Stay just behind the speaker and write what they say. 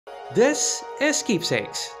This is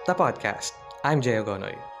Keepsakes, the podcast. I'm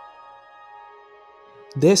Agonoy.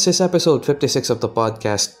 This is episode 56 of the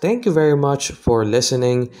podcast. Thank you very much for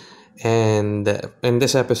listening. And in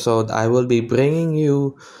this episode, I will be bringing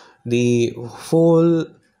you the full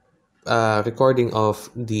recording of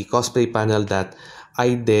the cosplay panel that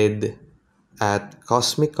I did at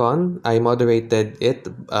Cosmicon. I moderated it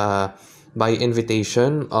by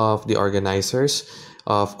invitation of the organizers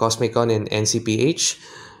of Cosmicon and NCPH.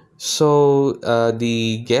 So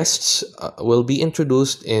the guests will be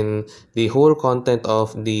introduced in the whole content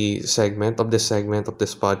of the segment of this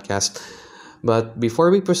podcast. But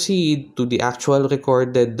before we proceed to the actual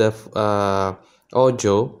recorded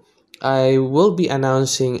audio, I will be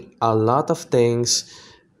announcing a lot of things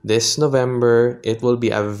this November. It will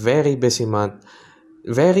be a very busy month.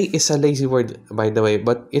 Very is a lazy word, by the way,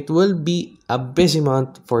 but it will be a busy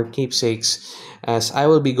month for Keepsakes as I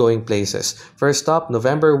will be going places. First up,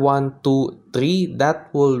 November 1, 2, 3, that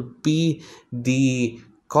will be the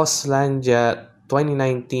Coslandia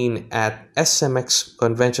 2019 at SMX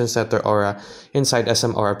Convention Center Aura inside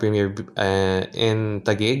SM Aura Premier in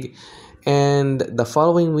Taguig. And the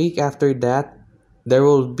following week after that, there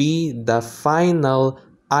will be the final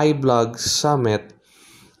iBlog Summit,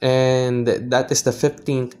 and that is the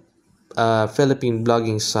 15th Philippine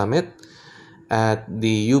Blogging Summit at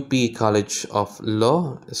the UP College of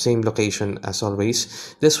Law, same location as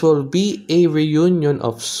always. This will be a reunion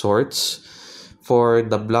of sorts for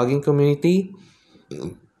the blogging community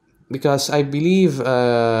because I believe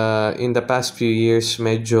in the past few years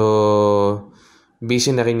medyo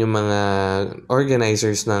busy na rin yung mga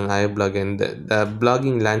organizers ng iBlog, and the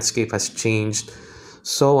blogging landscape has changed,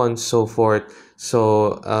 so on and so forth.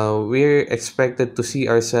 So we're expected to see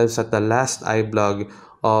ourselves at the last iBlog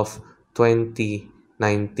of 2019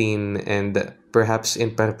 and perhaps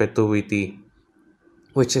in perpetuity,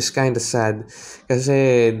 which is kind of sad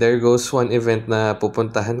kasi there goes one event na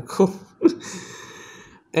pupuntahan ko.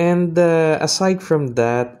 And aside from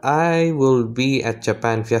that, I will be at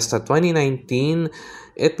Japan Fiesta 2019.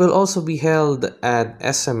 It will also be held at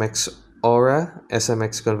SMX Aura,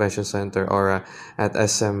 SMX Convention Center Aura at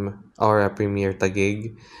SM Aura Premier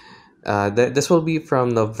Taguig. This will be from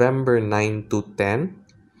November 9 to 10.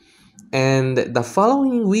 And the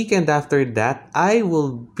following weekend after that, I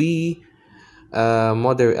will be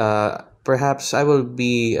perhaps I will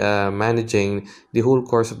be managing the whole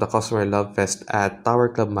course of the Customer Love Fest at Tower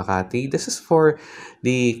Club Makati. This is for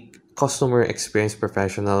the customer experience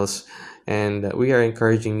professionals, and we are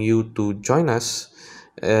encouraging you to join us.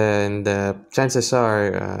 And chances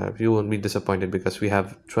are you won't be disappointed because we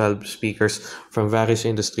have 12 speakers from various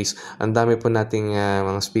industries. Ang dami po nating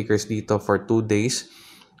mga speakers dito for 2 days.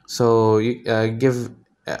 So give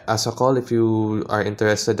us a call if you are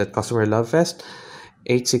interested at Customer Love Fest,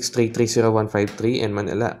 863-30153 in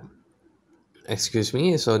Manila. Excuse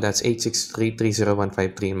me. So that's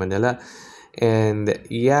 863-30153 in Manila. And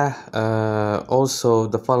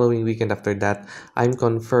also the following weekend after that, I'm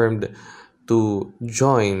confirmed to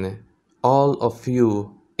join all of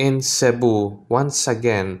you in Cebu once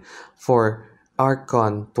again for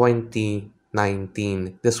Arcon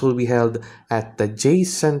 2019. This will be held at the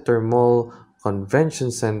Jayson Mall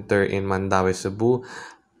Convention Center in Mandaue, Cebu.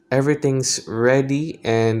 Everything's ready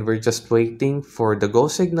and we're just waiting for the go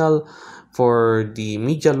signal for the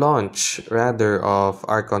media launch of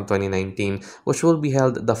Arcon 2019, which will be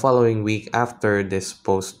held the following week after this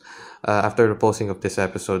after the posting of this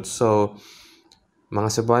episode. So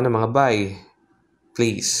mga Cebuano, mga bay,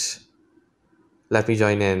 please let me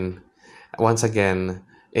join in once again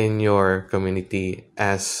in your community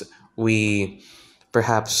as we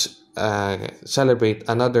perhaps celebrate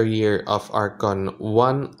another year of Arcon,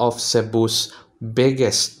 one of Cebu's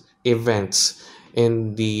biggest events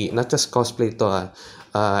in the not just cosplay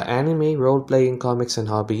anime, role-playing, comics, and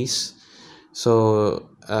hobbies. So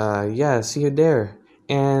see you there.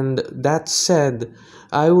 And that said,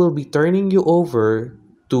 I will be turning you over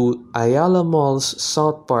to Ayala Malls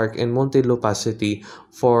South Park in Muntinlupa City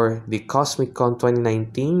for the Cosmicon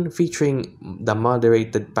 2019 featuring the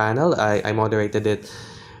moderated panel. I moderated it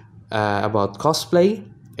about cosplay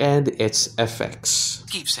and its effects.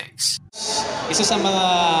 Keepsakes. Isa sa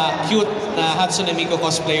mga cute na Hatsune Miku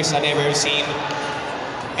cosplayers I've ever seen.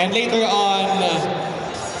 And later on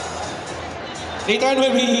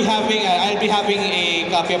we'll be having, I'll be having a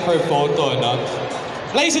copy of her photo, no?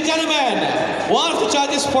 Ladies and gentlemen, one of the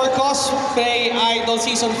judges for Cosplay Idol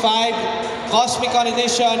Season 5, Cosmicon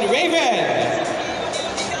Edition, Raven!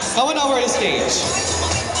 Come on over the stage.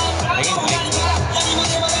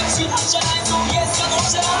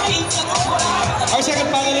 Our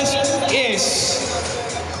second panelist is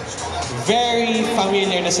very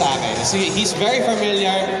familiar na sa akin. So, he's very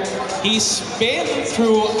familiar. He's been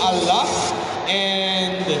through a lot,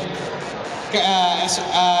 and as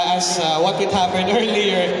what would happen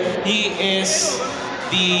earlier, he is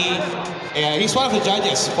he's one of the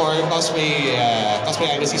judges for Cosplay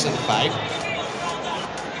Idol Season 5.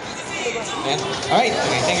 Ayan. Alright,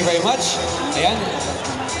 okay, thank you very much. Ayan.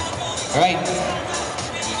 Alright.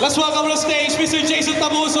 Let's welcome on stage Mr. Jayson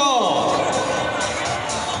Tabuzo.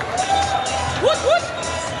 Woot, woot.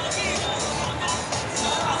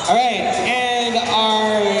 Alright, and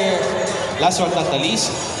our last but not the least,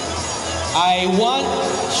 I want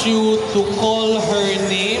you to call her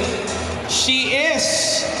name. She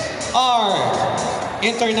is our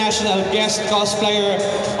international guest cosplayer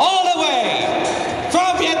all the way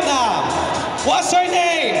from Vietnam. What's her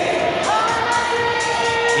name?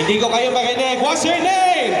 Hindi ko kayo marinig. What's her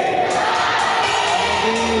name?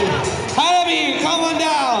 Hanabi, come on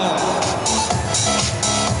down.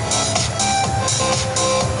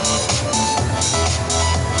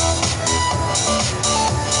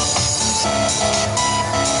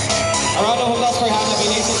 A round of applause for Hanabi,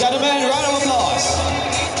 ladies and gentlemen. Round of applause.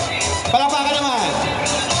 Palakpakan naman.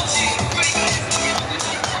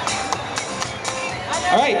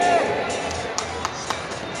 Alright.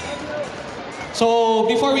 So,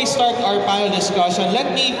 before we start our panel discussion,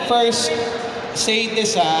 let me first say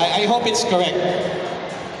this, I hope it's correct.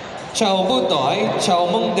 Chào butoy, chào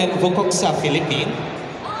mong din vukok sa Philippines.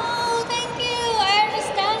 Oh, thank you. I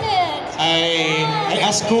understand it. I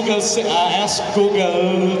asked Google to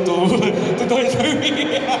do it for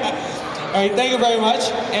me. Alright, thank you very much.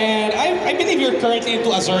 And I believe you're currently into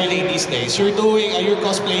Azurlane these days. You're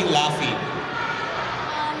cosplaying Laffy.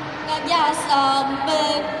 Yes,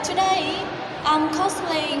 but today I'm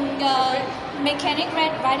cosplaying Mechanic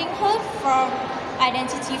Red Riding Hood from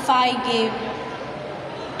Identity 5 game.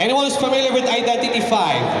 Anyone who's familiar with Identity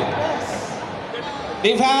 5?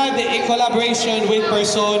 They've had a collaboration with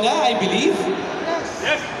Persona, I believe.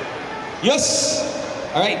 Yes. Yes.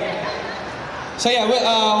 All right. So yeah,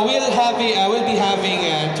 we'll be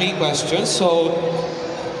having 3 questions. So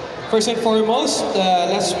first and foremost,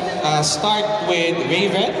 let's start with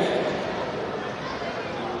Raven.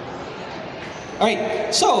 All right.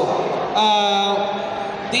 So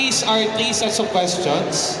these are 3 sets of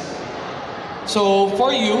questions. So for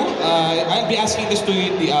you, I'll be asking this to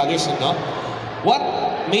the others, no? What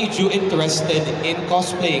made you interested in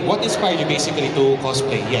cosplaying? What inspired you basically to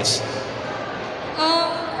cosplay? Yes.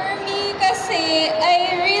 For me, kasi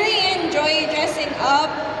I really enjoy dressing up,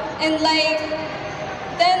 and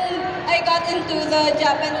then I got into the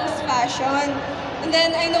Japanese fashion, and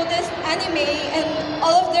then I noticed anime, and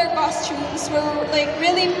all of their costumes were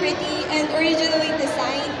really pretty and originally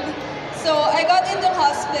designed. So I got into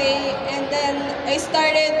cosplay, and then I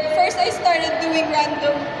started doing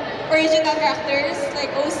random original characters like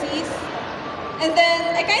OCs, and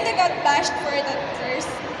then I kind of got bashed for it at first.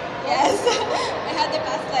 Yes, I had the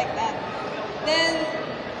past like that. Then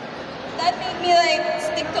that made me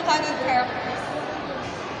stick to canon characters.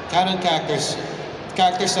 Canon characters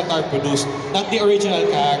that are produced, not the original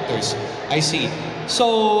characters. I see.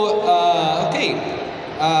 So okay,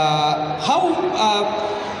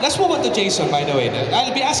 let's move on to Jayson, by the way.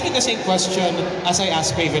 I'll be asking the same question as I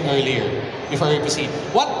asked Raven earlier before we proceed.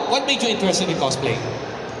 What made you interested in cosplay?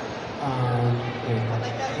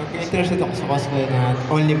 Nag-interested ako sa cosplay na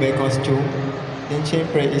only by costume. Then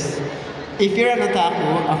syempre is, if you're an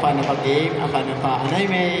otaku, a fan of a game, a fan of a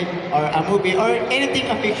anime, or a movie, or anything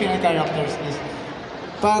of fictional characters is,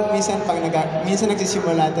 minsan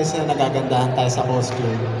nagsisimula tayo sa nagagandahan tayo sa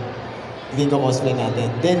cosplay. Hindi ko cosplay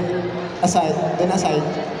natin. Then aside,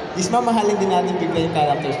 is mamahalin din natin bigla yung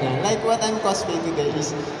characters niya. Like what I'm cosplay today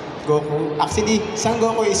is Goku. Actually, Sang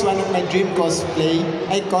Goku is one of my dream cosplay.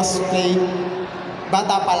 Cosplay.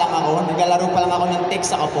 Bata pa lang ako, naglalaro pa lang ako ng tech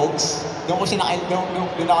sa Kapogs. Doon ako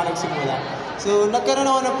nagsimula. So, nagkaroon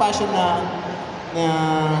ako ng passion na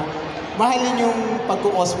mahalin yung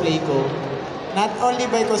pagko-cosplay ko. Not only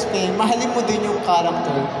by cosplay, mahalin mo din yung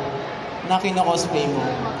character na kino-cosplay mo.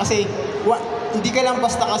 Kasi, hindi ka lang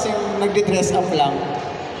basta kasi nagde-dress up lang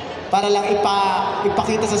para lang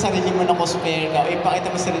ipakita sa sarili mo na cosplayer ka, o ipakita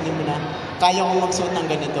mo sa sarili mo na kaya kong magsuot ng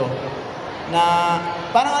ganito. Na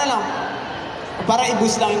parang para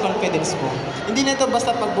i-boost lang yung confidence mo. Hindi na ito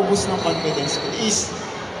basta pag-boost ng confidence. It is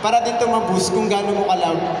para din ito ma-boost kung gaano mo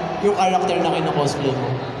ka-love yung character na kino-cosplay mo.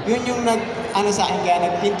 Yun yung sa akin, kaya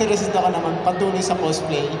nag-interested ako na magpatuloy sa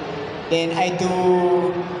cosplay. Then I do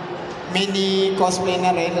many cosplay na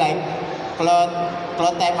rin, like cloth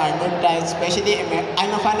type, armor type, especially I'm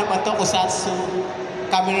a fan of Tokusatsu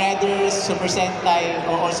Kamen Riders, Super Sentai,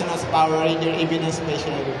 or also known as Power Ranger, even ang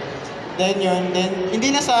Special. Then yun, then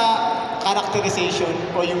hindi na sa characterization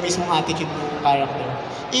o yung mismong attitude ng character.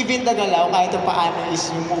 Even the galaw, kahit paano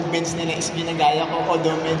is yung movements nila is ginagaya ko,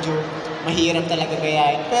 although medyo mahirap talaga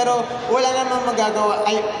gayahin. Pero wala namang magagawa,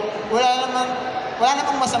 wala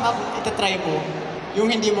namang masama kung itatry mo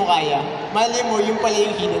yung hindi mo kaya. Mali mo, yung pala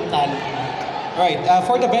yung hidden talent. Right.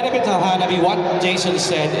 For the benefit of Hanabi, what Jayson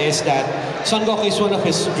said is that Son Goku is one of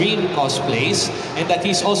his dream cosplays and that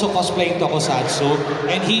he's also cosplaying Tokusatsu.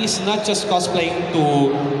 And he is not just cosplaying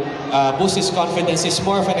to boost his confidence, it's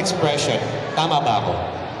more of an expression. Tama ba ako?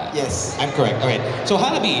 Yes. I'm correct. All right. So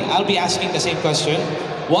Hanabi, I'll be asking the same question.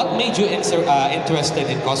 What made you interested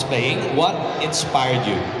in cosplaying? What inspired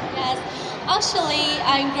you? Yes, actually,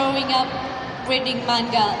 I'm growing up reading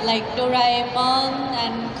manga like Doraemon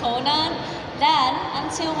and Conan. Then,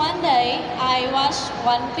 until one day, I watched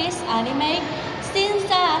One Piece anime. Since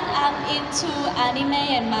that, I'm into anime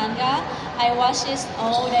and manga. I watch this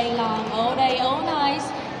all day long, all day, all night.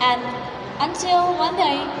 And until one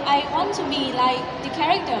day, I want to be like the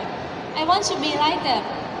character. I want to be like them.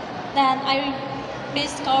 Then I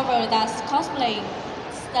discovered that cosplaying.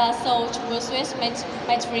 So to pursue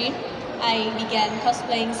my dream, I began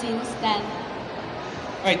cosplaying since then.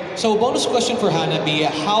 Right. So bonus question for Hanabi,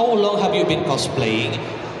 how long have you been cosplaying?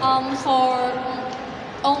 For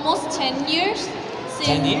almost 10 years.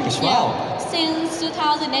 10 years, wow. Yeah, since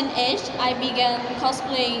 2008, I began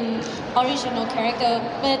cosplaying original character.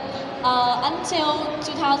 But until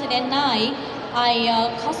 2009,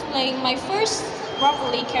 I cosplaying my first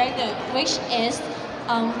properly character, which is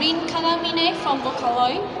Rin Kagamine from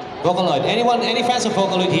Vocaloid. Vocaloid. Anyone? Any fans of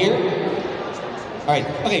Vocaloid here? All right.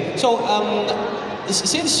 Okay. So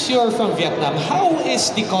since you're from Vietnam, how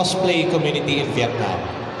is the cosplay community in Vietnam?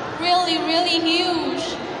 Really, really huge.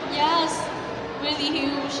 Yes, really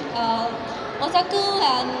huge. Otaku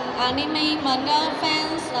and anime manga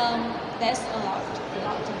fans. There's a lot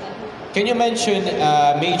of them. Can you mention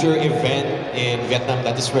a major event in Vietnam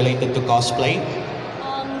that is related to cosplay?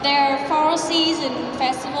 There are 4-season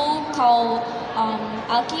festival called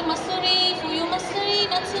Aki Masuri, Fuyu Masuri,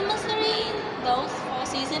 Natsu Masuri. Those 4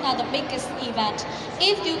 seasons are the biggest event.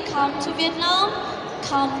 If you come to Vietnam,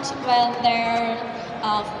 come to when there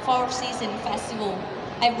are 4-season festival.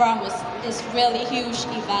 I promise, it's really huge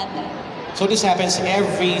event there. So this happens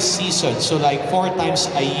every season, so like 4 times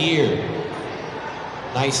a year.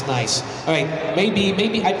 Nice, nice. All right,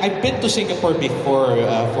 maybe I've been to Singapore before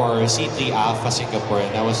for C3 Alpha Singapore,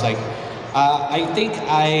 and I was like, I think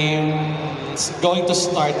I'm going to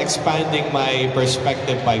start expanding my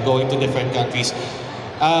perspective by going to different countries.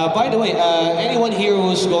 By the way, anyone here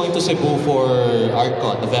who's going to Cebu for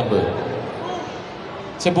ArtCon, November?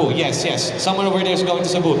 Cebu, yes, yes. Someone over there is going to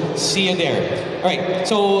Cebu. See you there. All right,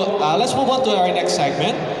 so let's move on to our next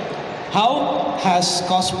segment. How has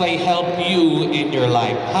cosplay helped you in your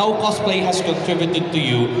life? How cosplay has contributed to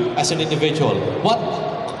you as an individual? What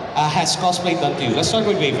has cosplay done to you? Let's start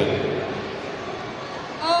with Raven.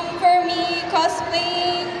 For me,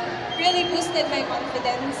 cosplaying really boosted my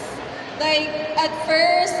confidence. Like, at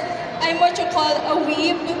first, I'm what you call a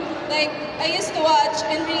weeb. Like, I used to watch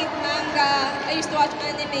and read manga, I used to watch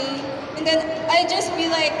anime, and then I just be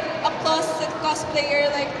like a closet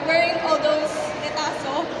cosplayer, like wearing all those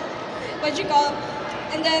netaso, what you call,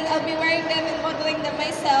 and then I'll be wearing them and modeling them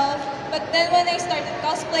myself. But then when I started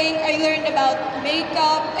cosplaying, I learned about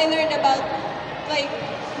makeup, I learned about like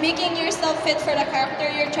making yourself fit for the character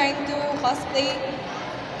you're trying to cosplay.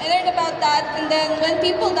 I learned about that, and then when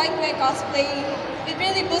people liked my cosplay, it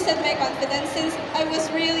really boosted my confidence since I was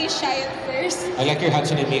really shy at first. I like your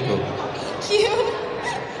Hatsune Miku. Thank you.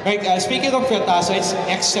 Right, speaking of Fratasa, it's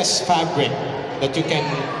excess fabric that you can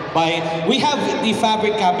buy. We have the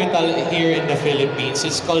fabric capital here in the Philippines.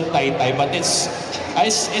 It's called Taytay, but it's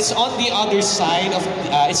on the other side of,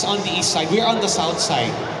 it's on the east side. We're on the south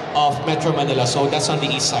side of Metro Manila, so that's on the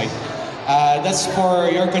east side. That's for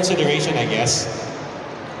your consideration, I guess.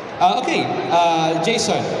 Okay,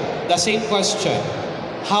 Jayson, the same question.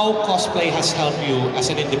 How cosplay has helped you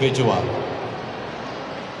as an individual?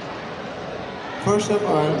 First of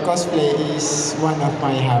all, cosplay is one of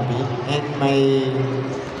my hobby and my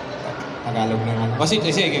Tagalog na nga. Oh,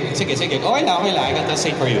 sige. Okay lang. I can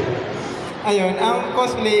translate for you. Ayun, ang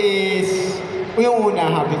cosplay is, yung una,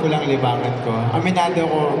 hobby ko lang libangan ko. Aminado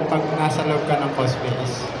ko, pag nasa loob ka ng cosplay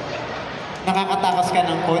is, nakakatakas ka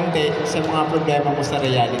ng konti sa mga problema mo sa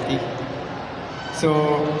reality.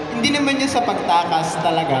 So, hindi naman yun sa pagtakas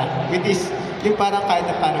talaga, which is, yung parang kahit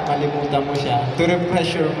na paano kalimutan mo siya, to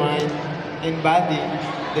refresh your mind and body,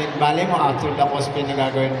 then balay mo after the cosplay na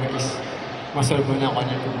gagawin mo is, masolve mo na kung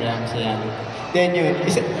ano yung problema sa reality. Then yun,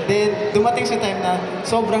 then dumating sa time na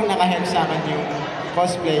sobrang nakahelp sa akin yung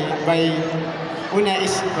cosplay una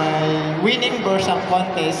is by winning Borsang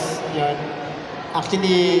contest, yun.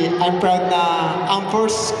 Actually, I'm proud na ang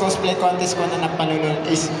first cosplay contest ko na napalunod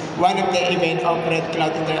is one of the event of Red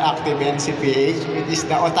Cloud Interactive and CPH, which is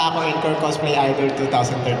the Otaku Encore Cosplay Idol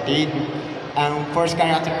 2013. Ang first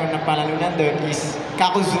character ko na panalunan doon is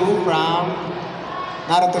Kakuzu from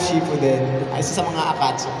Naruto Shippuden, isa sa mga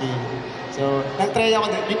Akatsuki. So, nag-try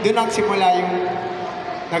ako doon nagsimula yung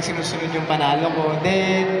nagsinusunod yung panalo ko.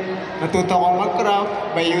 Then, natuto akong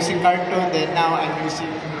mag-craft by using carton. Then, now I'm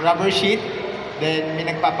using rubber sheet. Then, may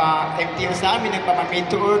nagpapa-MTO sa amin, nagpapa-made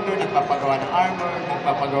to order, nagpapagawa ng armor,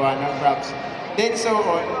 nagpapagawa ng props. Then, so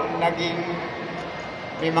on,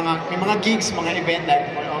 may mga gigs, mga event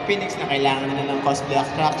like mall openings na kailangan na ng cosplay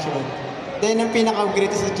attraction. Then, ang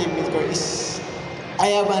pinaka-greatest achievement ko is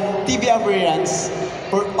I have a TV appearance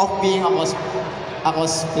of being a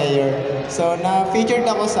cosplayer. So, na-featured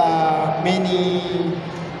ako sa many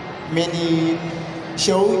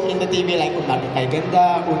show in the TV like Umaga Kay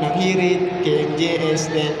Ganda, Unang Hirit, KMJS,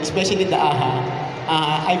 then especially the AHA.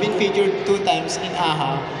 I've been featured 2 times in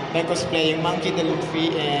AHA by cosplaying Monkey the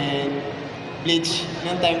Luffy and Bleach.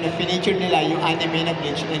 Noong time na featured nila yung anime na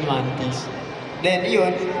Bleach and One Piece. Then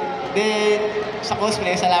yun, sa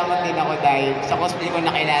cosplay, salamat din ako dahil sa cosplay ko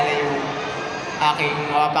nakilala yung aking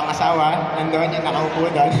mapang asawa. Nandoon yung nakaupo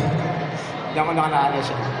doon. Diyan ko nakalala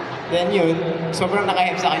siya. Then yun, sobrang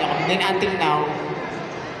nakahelp sa kanya. Then until now,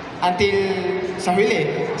 until sa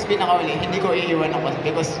huli, sa pinakahuli, hindi ko iiwan ako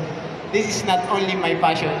because this is not only my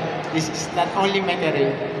passion, this is not only my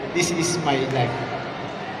career, this is my life.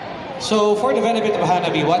 So for the benefit of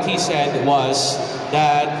Hanabi, what he said was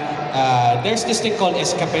that there's this thing called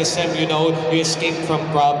escapism, you know, you escape from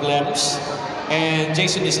problems. And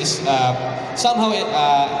Jayson is somehow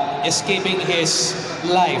escaping his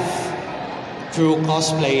life through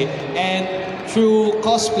cosplay. And through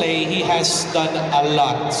cosplay, he has done a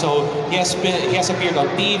lot. So he has appeared on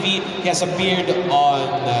TV. He has appeared on.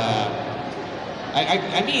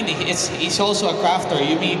 I mean, he's also a crafter.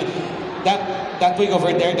 You mean that wig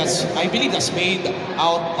over there? I believe that's made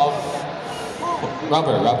out of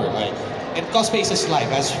rubber, right? And cosplay is his life.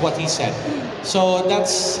 That's what he said. So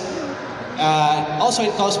that's also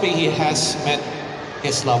in cosplay he has met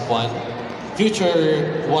his loved one,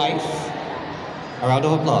 future wife. A round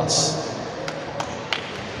of applause.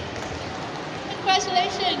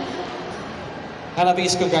 Congratulations! Hanabi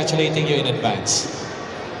is congratulating you in advance.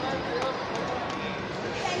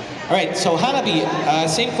 Alright, so Hanabi,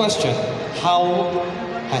 same question. How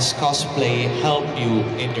has cosplay helped you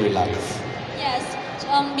in your life? Yes,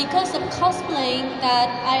 because of cosplaying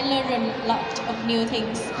that I learned a lot of new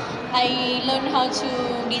things. I learned how to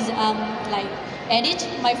edit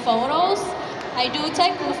my photos. I do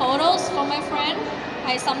take photos for my friend.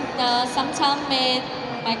 I sometimes made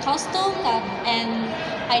my costume and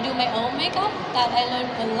I do my own makeup. That I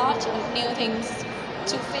learned a lot of new things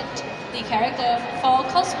to fit the character for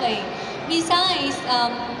cosplay. Besides,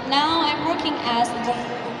 now I'm working as a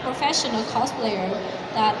professional cosplayer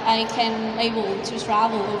that I can able to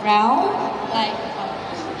travel around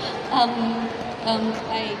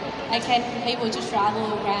I can able to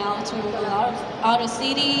travel around to a lot of other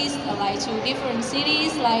cities, like to different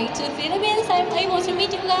cities, like to Philippines. I'm able to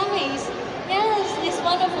meet you guys. Yes, it's a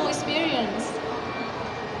wonderful experience.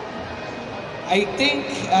 I think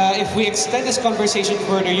if we extend this conversation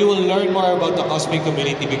further, you will learn more about the cosplay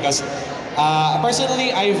community because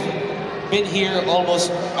personally, I've been here almost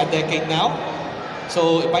a decade now.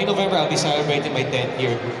 So by November, I'll be celebrating my 10th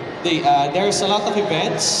year. There's a lot of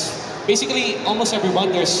events. Basically, almost every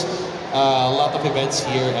month there's a lot of events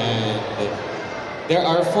here, and there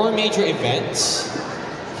are 4 major events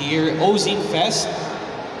here. Ozine Fest,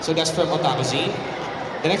 so that's from Otaku Zine.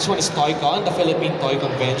 The next one is ToyCon, the Philippine Toy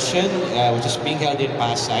Convention, which is being held in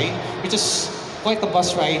Pasay, which is quite a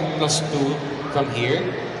bus ride plus 2 from here.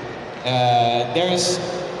 There's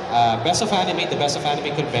Best of Anime, the Best of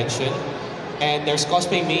Anime Convention, and there's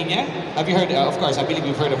Cosplay Mania. Have you heard? Of course, I believe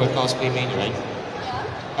you've heard about Cosplay Mania, right?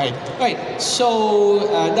 Right. So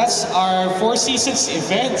that's our 4 seasons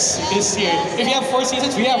events this year. If you have 4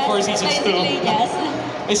 seasons, we have 4 seasons too. Yes.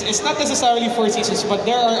 It's not necessarily 4 seasons, but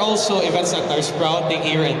there are also events that are sprouting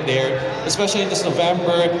here and there, especially this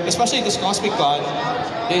November, especially this Cosmic Con.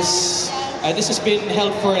 This has been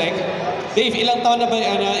held for like, Dave, ilang taon na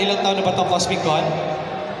ba tong Cosmic Con?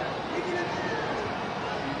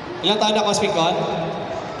 Ilang taon na Cosmic Con?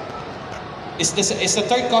 It's the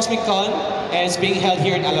 3rd Cosmic Con, and it's being held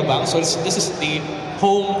here in Alabang. So this is the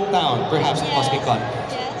hometown, perhaps, of Cosmic Con.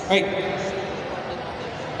 Yes. Right.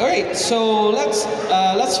 All right, so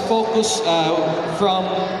let's focus from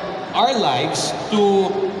our lives to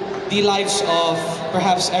the lives of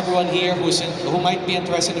perhaps everyone here who might be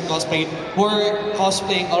interested in cosplay, who are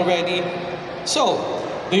cosplaying already. So,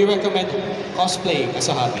 do you recommend cosplaying as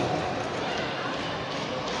a hobby?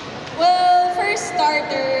 Well, for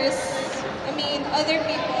starters, I mean, other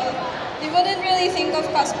people, they wouldn't really think of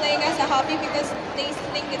cosplaying as a hobby because they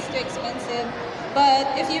think it's too expensive.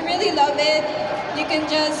 But if you really love it, you can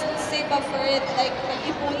just save up for it, like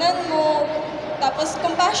pag-ipunan mo, tapos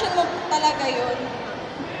kung passion mo talaga yun,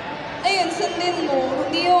 ayun, sundin mo,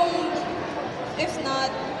 hindi yung, if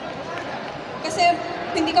not, kasi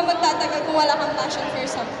hindi ka magtatagal kung wala kang passion for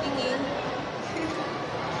something eh.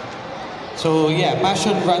 So yeah,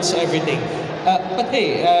 passion runs everything. But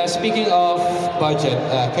hey, speaking of budget,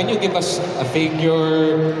 can you give us a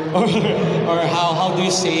figure or how do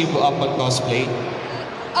you save up on cosplay?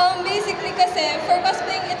 Basically kasi for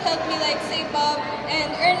cosplaying, it helped me like save up and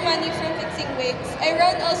earn money from fixing wigs. I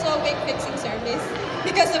run also a wig fixing service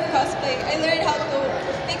because of cosplay. I learned how to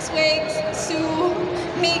fix wigs, sew,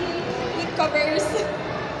 make wig covers.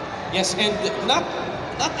 Yes, and not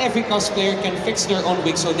every cosplayer can fix their own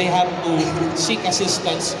wig, so they have to seek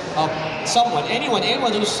assistance of someone, anyone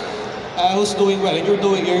who's doing well, and your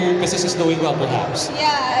business is doing well, perhaps.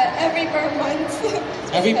 Yeah, every per month.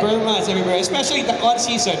 Every per month, especially the con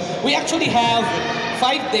season. We actually have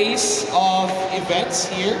 5 days of events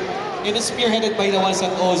here, and it's spearheaded by the ones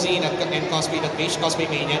at OZ and Cosplay.page,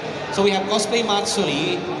 Cosplay Mania. So we have Cosplay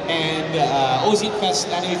Matsuri and OZ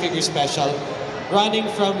Fest Anime Figure Special,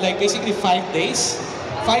 running from like basically 5 days.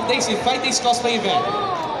 5 days cosplay event.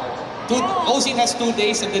 OZ has 2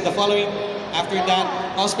 days, and then the following after that,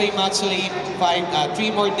 Cosplay Matsuri,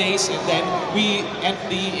 3 more days, and then we end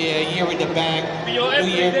the year with a bang. New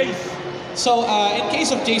Year. So, in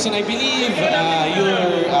case of Jayson, I believe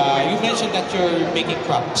you mentioned that you're making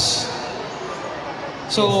crops.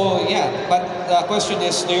 So, yeah, but the question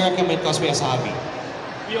is, do you recommend cosplay as a hobby?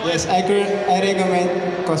 Yes, I recommend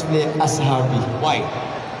cosplay as a hobby. Why?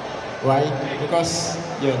 Why? Because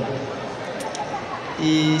yun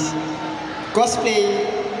is cosplay.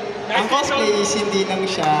 Ang cosplay is hindi lang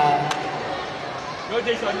siya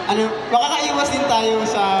makakaiwas din tayo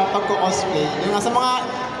sa pagko-cosplay. Yung sa mga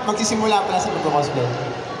magsisimula pala sa pagko-cosplay.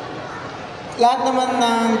 Lahat naman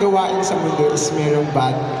ng gawain sa mundo is mayroong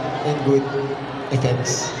bad and good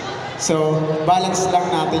effects. So, balance lang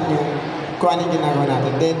natin yung kung ano yung ginagawa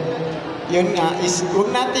natin. Then, yun nga is, wag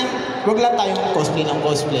lang tayong cosplay ng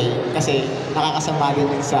cosplay kasi nakakasama din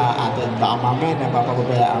yun sa atin. Baka mamaya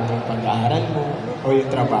napapababayaan mo yung pag-aaral mo o yung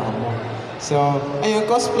trabaho mo. So, ayun,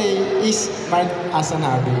 cosplay is marked as an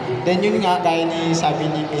hobby. Then yun nga, gaya ni sabi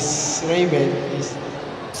ni Miss Raven, is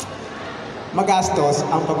magastos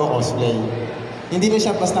ang pag-cosplay. Hindi na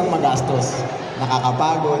siya bastang magastos.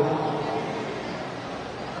 Nakakapagod.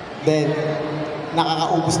 Then,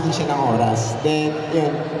 nakakaubos din siya ng oras. Then,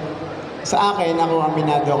 yun. Sa akin, ako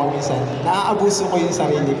aminado ako minsan, naaabuso ko yung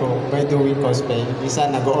sarili ko by doing cosplay.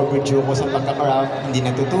 Minsan, nag-overdue ko sa pagka-craft, hindi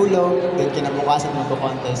natutulog, then kinabukasan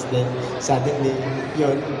magko-contest, then suddenly,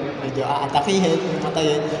 yun, medyo aatakihin,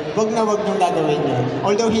 matayin. Wag na wag niyong gagawin yun.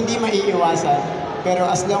 Although hindi maiiwasan, pero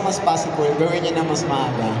as long as possible, gawin niyo na mas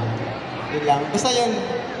maaga. Yun lang. Basta yun,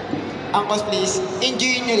 ang cosplay is,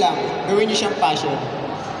 enjoy niyo lang, gawin niyo siyang passion.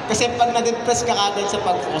 Kasi pag na-depress ka kagad sa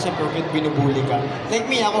pag-focus sa profit, binubuli ka. Like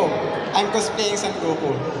me, ako, I'm cosplaying San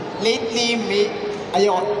Goku. Lately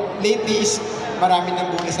is marami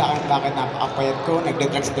nang buli sa akin bakit napakapayat ko,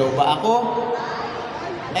 nagda-drugs daw ba ako?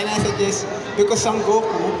 And I suggest, because San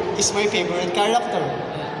Goku is my favorite character.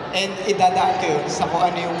 And idadaan ko yun sa kung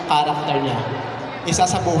ano yung character niya. Isa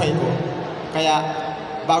sa buhay ko. Kaya,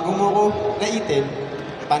 bago mo ko naitin,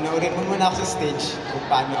 panoorin mo muna ako sa stage kung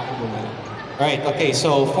paano ako gumalaw. Right, okay,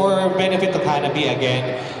 so for benefit of Hanabi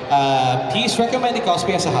again, he's recommending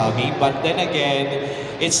cosplay as a hobby, but then again,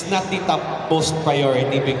 it's not the topmost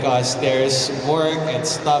priority because there's work and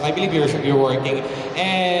stuff. I believe you're working,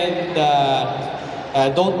 and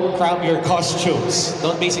don't cram your costumes.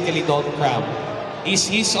 Don't cram.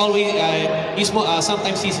 He's always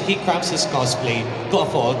sometimes he crams his cosplay to a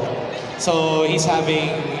fault. So he's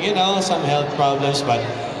having some health problems, but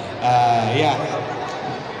yeah.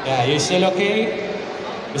 Yeah, you're still okay?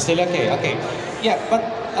 You're still okay, okay. Yeah, but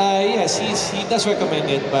yes, he does recommend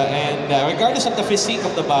it. And regardless of the physique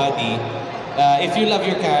of the body, if you love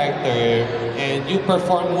your character and you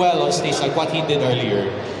perform well on stage like what he did earlier,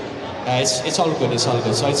 it's all good, so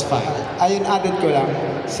it's fine. Ayun, added ko lang,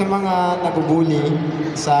 sa mga nabubuli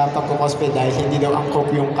sa pagko-cosplay dahil hindi daw angkop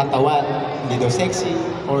yung katawan, hindi daw sexy,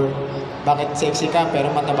 or bakit sexy ka pero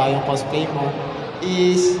mataba yung cosplay mo,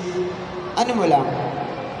 is, ano mo lang,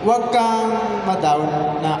 huwag kang ma-down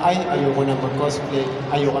na, ay, ayoko na mag-cosplay,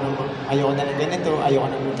 ayoko na ng ganito, ayoko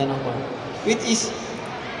na magtanong ko. Which is,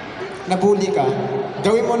 nabully ka,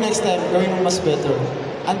 gawin mo next time, gawin mo mas better.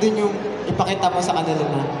 Andun yung ipakita mo sa kanila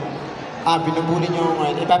na, binubuli nyo ako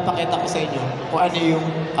ngayon, ipapakita ko sa inyo kung ano yung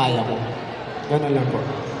kaya ko. Ganun lang po.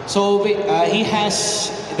 So he has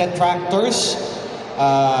detractors,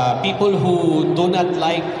 people who do not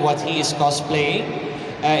like what he is cosplaying,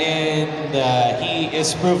 and he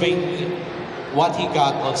is proving what he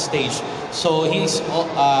got on stage. So he's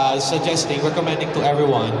recommending to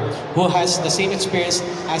everyone who has the same experience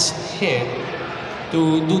as him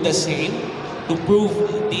to do the same, to prove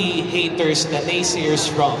the haters, the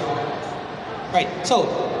naysayers wrong. Right, so,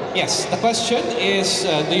 yes, the question is,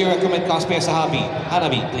 do you recommend cosplay as a hobby?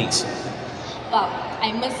 Hanabi, please. Well,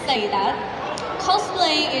 I must say that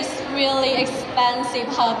cosplay is really expensive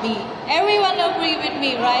hobby. Everyone agree with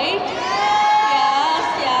me, right? Yes,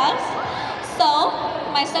 yes. So,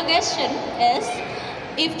 my suggestion is,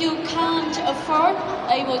 if you can't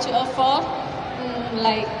able to afford,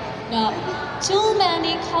 like, too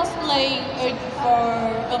many cosplay for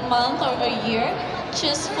a month or a year,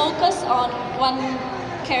 just focus on one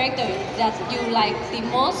character that you like the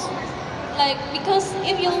most. Like, because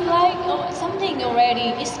if you like something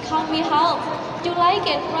already, it's coming out. You like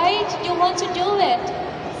it, right? You want to do it.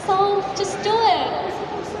 So just do it.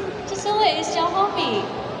 Just do it. It's your hobby.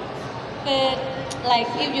 But like,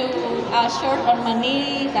 if you are short on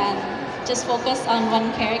money, then just focus on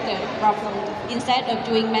one character properly instead of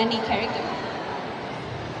doing many characters.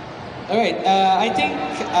 All right, I think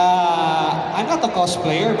I'm not a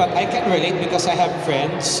cosplayer, but I can relate because I have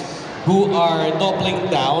friends who are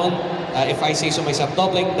doubling down, if I say so myself,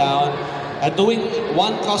 doubling down, doing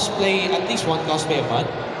at least one cosplay a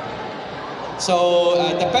month. So,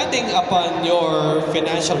 depending upon your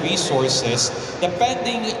financial resources,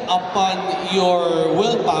 depending upon your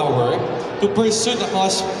willpower to pursue the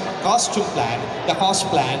costume plan, the cost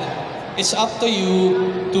plan, it's up to you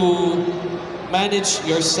to manage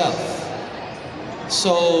yourself.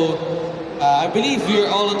 So, I believe we're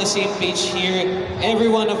all on the same page here. Every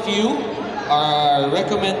one of you are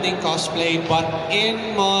recommending cosplay, but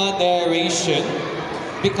in moderation,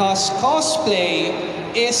 because cosplay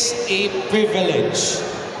is a privilege.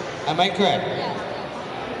 Am I correct?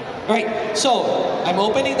 Right. So, I'm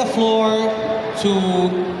opening the floor to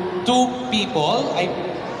two people.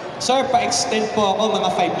 Sir, pa-extend po ako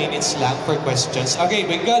mga 5 minutes lang for questions. Okay,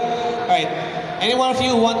 we good? Alright. Any one of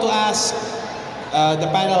you who want to ask the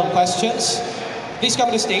panel questions, please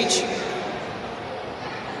come to the stage.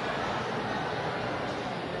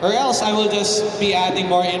 Or else I will just be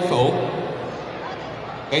adding more info.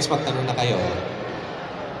 Guys, magtanong na kayo.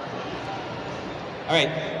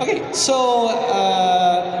 Alright, okay, so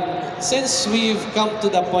since we've come to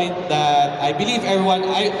the point that I believe everyone,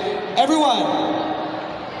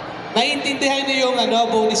 naiintindihan niyo yung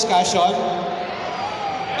buong discussion?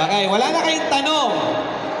 Okay, wala na kayong tanong.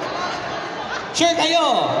 Sure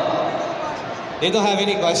kayo? They don't have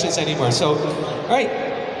any questions anymore. So, alright.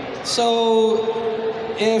 So,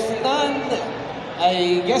 if none,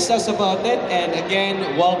 I guess that's about it. And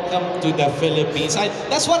again, welcome to the Philippines.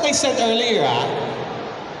 That's what I said earlier,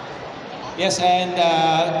 Yes, and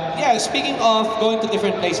yeah, speaking of going to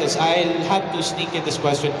different places, I'll have to sneak in this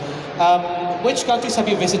question. Which countries have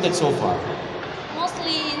you visited so far?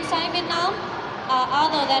 Mostly inside Vietnam.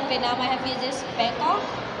 Other than Vietnam, I have visited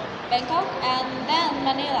Bangkok, and then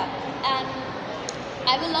Manila. And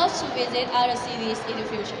I would love to visit other cities in the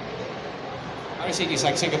future. Other cities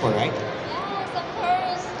like Singapore, right? Yes, of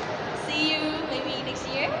course. See you maybe next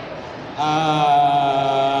year.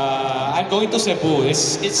 I'm going to Cebu.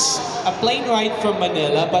 It's a plane ride from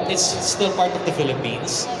Manila, but it's still part of the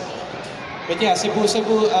Philippines. But yeah, Cebu,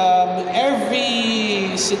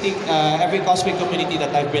 every city, every cosplay community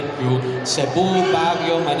that I've been through, Cebu,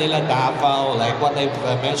 Baguio, Manila, Davao, like what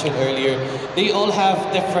I've mentioned earlier, they all have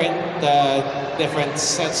different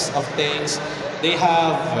sets of things. They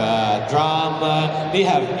have drama, they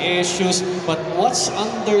have issues, but what's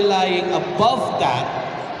underlying above that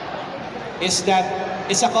is that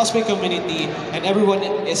it's a cosplay community and everyone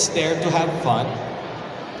is there to have fun.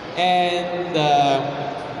 And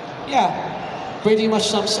yeah, pretty much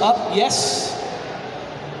sums up. Yes.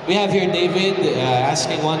 We have here David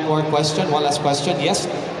asking one last question. Yes?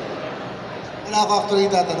 Wala ako actually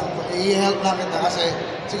tatanong. I-help lang kita kasi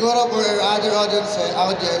siguro for our other audience,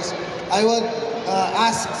 I would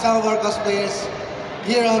ask some of our cosplayers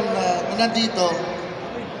here on nandito,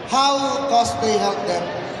 how cosplay helped them.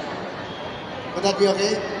 Would that be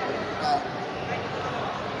okay?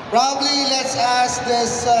 Probably let's ask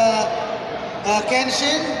this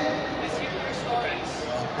Kenshin.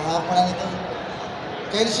 Mahawak mo na nito.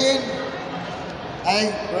 Kenshin.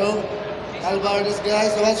 Hi, bro. How about this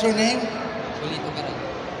guy? So what's your name?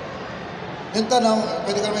 Yung tanong,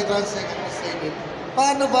 pwede ka may translate.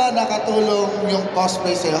 Paano ba nakatulong yung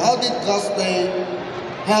cosplay sa'yo? How did cosplay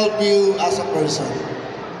help you as a person?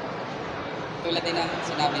 Tulad din ang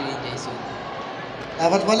sinabi ni Jayson.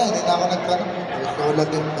 Dapat pala, hindi na ako nagtanong.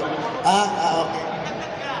 Tulad din. Okay.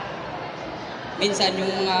 Minsan yung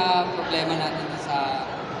mga problema natin sa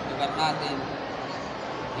lugar natin,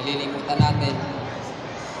 nililimutan natin.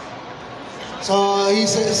 So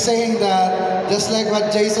he's saying that, just like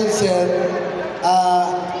what Jayson said,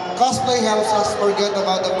 cosplay helps us forget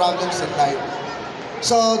about the problems in life.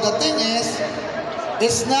 So the thing is,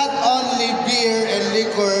 it's not only beer and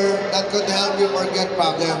liquor that could help you forget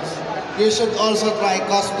problems. You should also try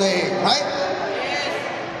cosplay, right?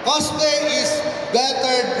 Cosplay is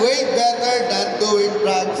better, way better than doing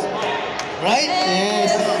drugs, right?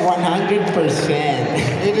 Yes, 100%.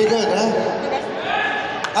 Really good, huh?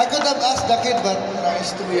 I could have asked the kid, but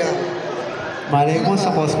he's too young. Malay mo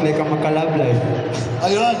sa cosplay ka magka-love life.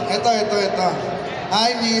 Ayun, ito.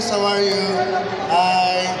 Hi, miss, how are you?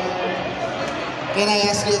 Hi. Can I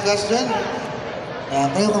ask you a question?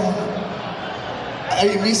 Tayo ka mo.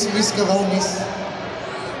 Ay, miss ka ba, miss?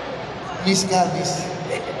 Miss ka, miss.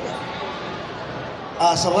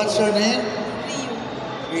 So what's your name?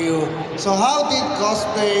 Ryu. So how did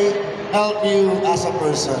cosplay help you as a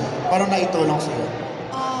person? Paano naitulong sa'yo?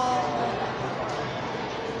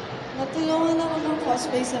 Natulungan ako ng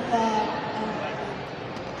cosplay sa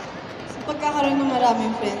pagkakaroon ng maraming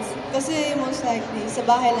friends. Kasi most likely, sa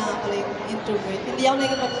bahay lang ako like introvert. Hindi ako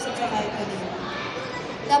nakikipag-usap sa kahit kanino.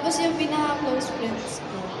 Tapos yung pinaka-close friends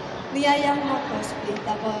ko, niyaya ko mag-cosplay.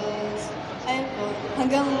 Tapos, ayun po,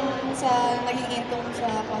 hanggang sa naging intong sa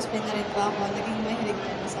cosplay na rin po ako, naging mahilig na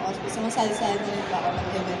rin sa cosplay. Sumasali-sali na rin po ako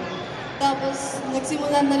mag-event. Tapos,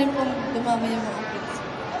 nagsimulan na rin po dumami yung mga friends.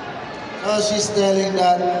 So she's telling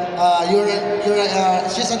that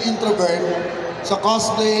she's an introvert. So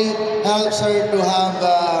cosplay helps her to have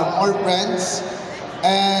more friends.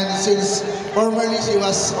 And since formerly she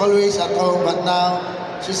was always at home, but now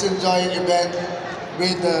she's enjoying event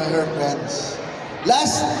with her friends.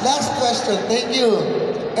 Last question. Thank you.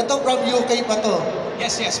 Ito from UK pa to.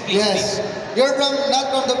 Yes, please. Yes. You're not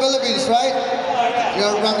from the Philippines, right?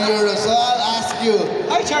 You're from Europe. So I'll ask you.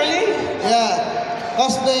 Hi, Charlie. Yeah.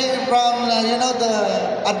 Cosplay from, the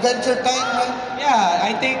Adventure Time, right? Yeah,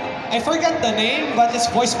 I think, I forgot the name, but it's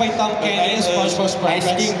voiced by Tom Kenny. It's voiced by Ice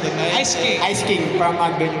King. Ice King. Ice King from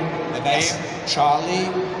Adventure. The name Charlie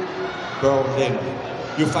Berlin.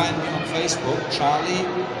 You find me on Facebook,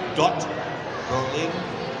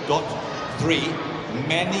 Charlie.Berlin.3.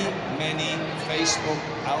 Many Facebook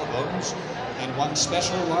albums, and one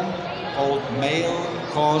special one called Male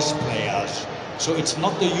Cosplayers. So it's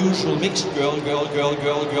not the usual mixed girl.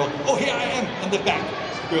 Oh, here I am in the back.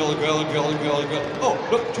 Girl. Oh,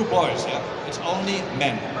 look, two boys. Yeah, it's only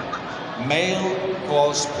men. Male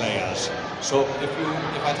cosplayers. So if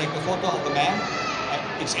I take the photo of the man,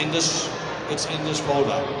 it's in this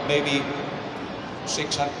folder. Maybe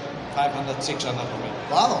 500, 600 of it.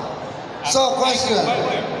 Wow. So question.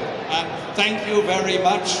 Thank you very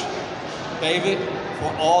much, David, for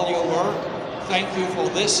all your work. Thank you for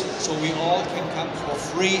this, so we all can come for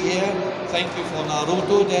free here. Thank you for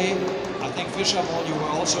Naruto Day. I think Fishermall, you were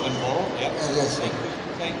also involved. Yeah. Yes.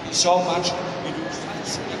 Thank you so much. You do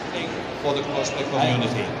fantastic thing for the cosplay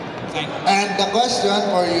community. Thank you. And the question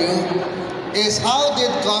for you is, how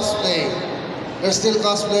did cosplay, you're still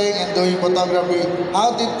cosplaying and doing photography,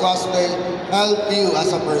 how did cosplay help you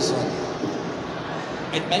as a person?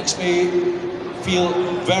 It makes me feel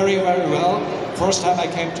very well. First time I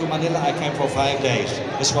came to Manila, I came for 5 days.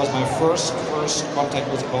 This was my first contact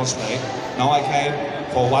with cosplay. Now I came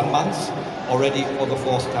for 1 month, already for the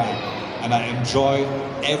 4th time. And I enjoy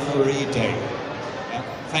every day. Yeah.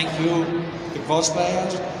 Thank you, the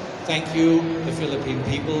cosplayers. Thank you, the Philippine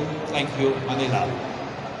people. Thank you, Manila.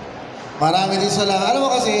 Marami din salamat. Alam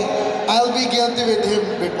mo kasi, I'll be guilty with him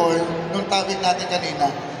before, nung topic natin kanina.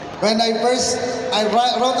 When I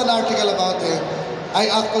wrote an article about him, I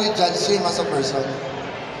actually judged him as a person.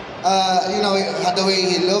 The way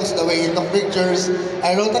he looks, the way he took pictures.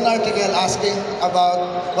 I wrote an article asking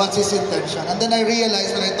about what's his intention. And then I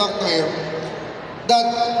realized when I talked to him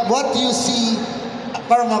that what you see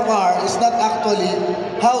from afar is not actually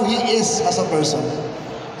how he is as a person.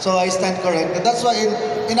 So I stand corrected. That's why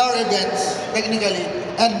in our events, technically,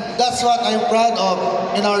 and that's what I'm proud of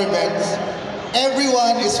in our events,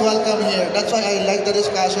 everyone is welcome here. That's why I like the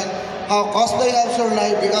discussion, how cosplay helps your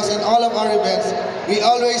life, because in all of our events, we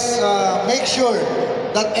always make sure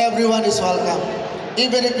that everyone is welcome.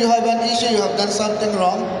 Even if you have an issue, you have done something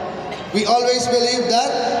wrong, we always believe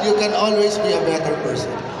that you can always be a better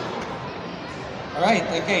person. All right,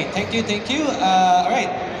 okay, thank you, thank you. All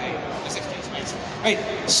right. Let's exchange mics. All right,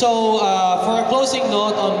 so for a closing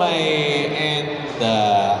note on my end,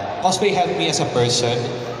 cosplay helped me as a person.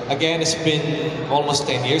 Again, it's been almost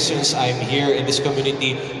 10 years since I'm here in this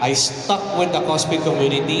community. I stuck with the cosplay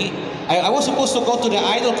community. I was supposed to go to the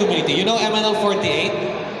idol community. You know MNL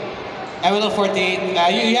 48? MNL 48,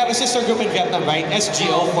 you have a sister group in Vietnam, right?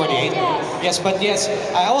 SGO 48. Yes, but yes,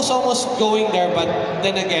 I was almost going there, but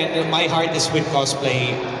then again, my heart is with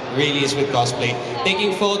cosplay. Really is with cosplay.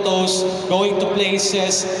 Taking photos, going to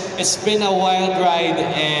places. It's been a wild ride,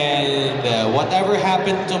 and whatever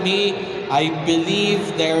happened to me, I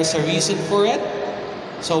believe there's a reason for it.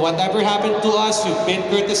 So whatever happened to us, you've been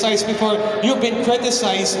criticized before. You've been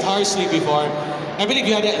criticized harshly before. I believe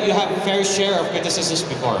you have a fair share of criticisms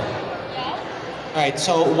before. Right,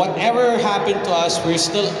 so whatever happened to us, we're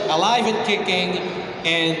still alive and kicking,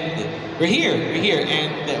 and we're here,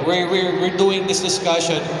 and we're doing this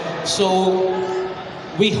discussion. So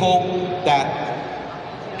we hope that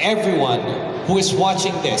everyone who is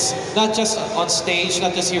watching this, not just on stage,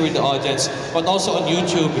 not just here with the audience, but also on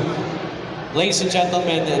YouTube, ladies and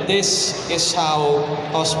gentlemen, this is how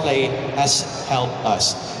cosplay has helped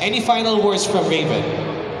us. Any final words from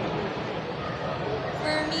Raven?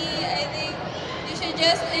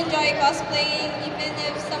 Just enjoy cosplaying, even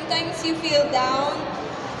if sometimes you feel down.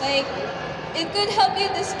 Like, it could help you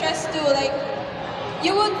distress too. Like,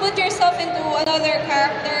 you would put yourself into another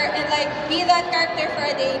character and like be that character for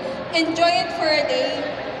a day, enjoy it for a day,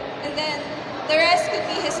 and then the rest could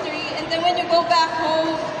be history. And then when you go back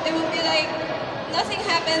home, it will be like nothing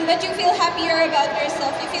happened, but you feel happier about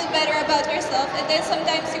yourself, you feel better about yourself, and then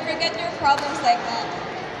sometimes you forget your problems like that.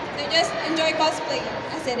 So just enjoy cosplay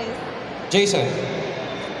as it is. Jayson.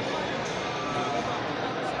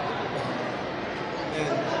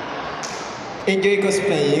 Enjoy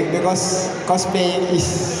cosplaying because cosplaying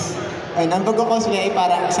is ang pagko-cosplay ay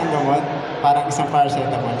parang isang gamot, parang isang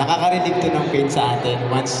paracetamol. Nakaka-relieve to ng pain sa atin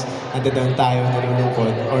once nandoon tayo,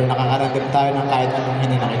 nalulungkot, or nakakaramdam tayo ng kahit anong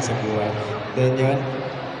hinanakit sa buhay. Then yun,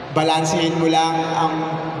 balansehin mo lang ang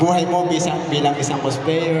buhay mo bilang isang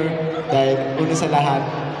cosplayer dahil una sa lahat,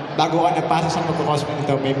 bago ka nagpasok sa pagko-cosplay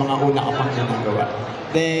nito, may mga una ka pang ginagawa.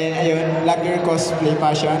 Then, ayun, love your cosplay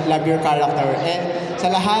passion, love your character, and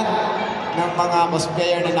sa lahat ng mga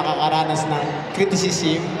cosplayer na nakakaranas ng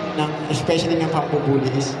criticism, especially ng pambubuli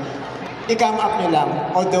is, i-come up nyo lang.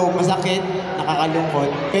 Although masakit, nakakalungkot,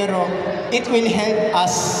 pero it will help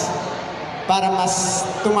us para mas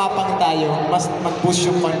tumapang tayo, mas mag-boost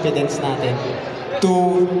yung confidence natin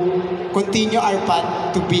to continue our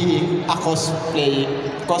path to being a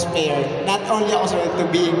cosplayer. Not only a cosplayer, to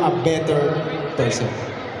being a better person.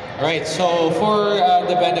 Right, so for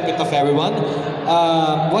the benefit of everyone,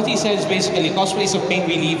 what he says basically, cosplay is a pain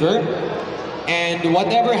reliever, and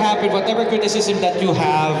whatever happened, whatever criticism that you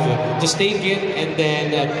have, just take it and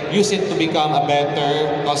then use it to become a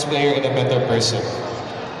better cosplayer and a better person.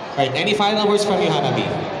 Right, any final words from you, Hanabi?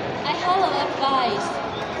 I have an advice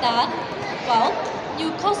that, well,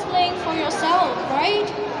 you cosplaying for yourself, right?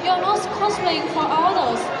 You're not cosplaying for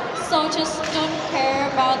others. So just don't care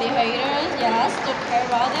about the haters, yes, don't care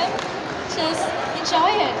about them. Just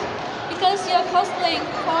enjoy it. Because you're cosplaying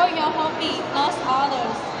for your hobby, not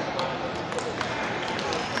others.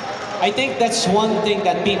 I think that's one thing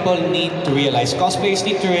that people need to realize. Cosplayers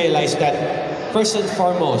need to realize that, first and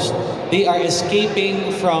foremost, they are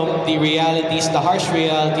escaping from the realities, the harsh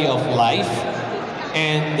reality of life,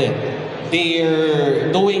 and they're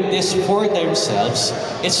doing this for themselves.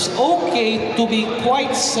 It's okay to be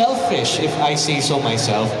quite selfish, if I say so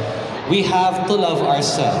myself. We have to love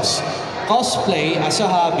ourselves. Cosplay as a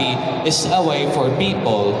hobby is a way for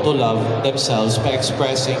people to love themselves by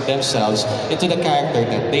expressing themselves into the character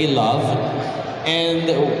that they love. And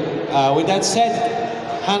with that said,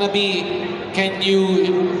 Hanabi, can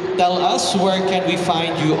you tell us where can we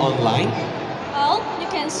find you online? Well, you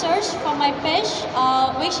can search for my page,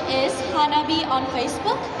 which is Hanabi on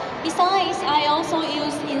Facebook. Besides, I also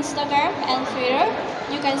use Instagram and Twitter.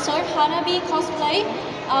 You can search Hanabi Cosplay,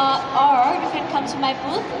 or you can come to my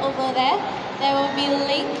booth over there. There will be a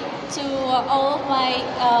link to all of my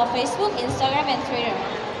Facebook, Instagram, and Twitter.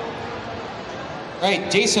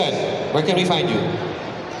 Right, Jayson, where can we find you?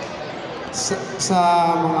 Sa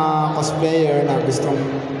mga cosplayer na gustong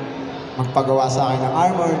magpagawa sa akin ng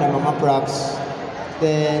armor, ng mga props,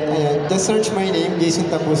 Then, ayun, just search my name, Jayson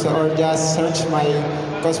Tabuzo, or just search my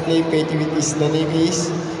cosplay page, which is, the name is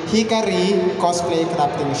Hikari Cosplay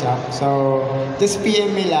Crafting Shop. So, just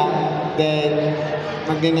PM me lang, then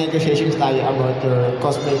magdi-negotiations tayo about your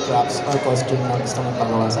cosplay crafts or costume na gusto mong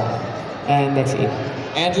pagawa sa akin. And that's it.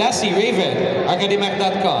 And lastly, Raven,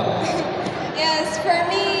 academic.com. Yes, for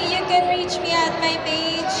me, you can reach me at my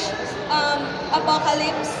page,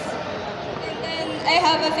 Apocalypse. And then I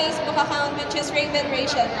have a Facebook account which is Raven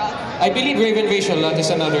Rachel Roth. I believe Raven Rachel Lot is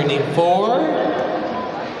another name for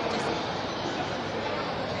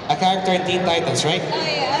a character in Teen Titans, right? Oh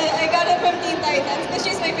yeah, I got it from Teen Titans because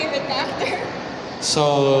she's my favorite character.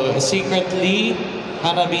 So secretly,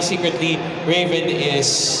 Hanabi secretly, Raven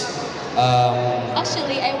is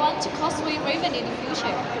Actually, I want to cosplay Raven in the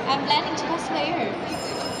future. I'm planning to cosplay her.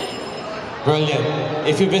 brilliant.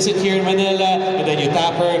 If you visit here in Manila and then you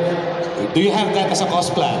tap her, do you have that as a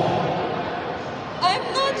cosplay? I'm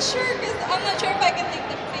not sure because I'm not sure if I can take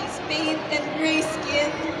the face paint and gray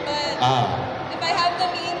skin, but if I have the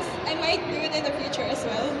means, I might do it in the future as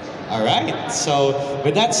well. All right. So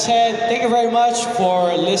with that said, thank you very much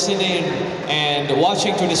for listening and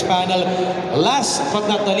watching to this panel. Last but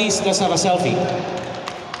not the least, let's have a selfie.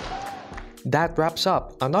 That wraps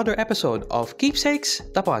up another episode of Keepsakes,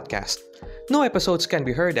 the podcast. New episodes can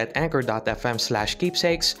be heard at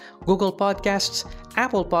anchor.fm/keepsakes, Google Podcasts,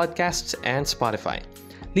 Apple Podcasts, and Spotify.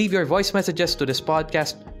 Leave your voice messages to this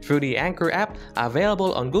podcast through the Anchor app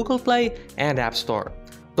available on Google Play and App Store.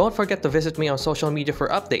 Don't forget to visit me on social media for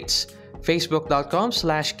updates.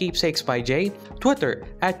 Facebook.com/keepsakesbyj, Twitter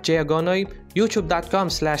 @Agonoy,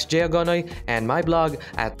 YouTube.com/Agonoy, and my blog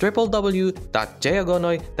at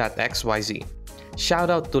www.jagonoy.xyz. Shout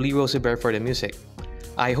out to Lee Rosebear for the music.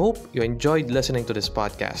 I hope you enjoyed listening to this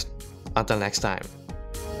podcast. Until next time.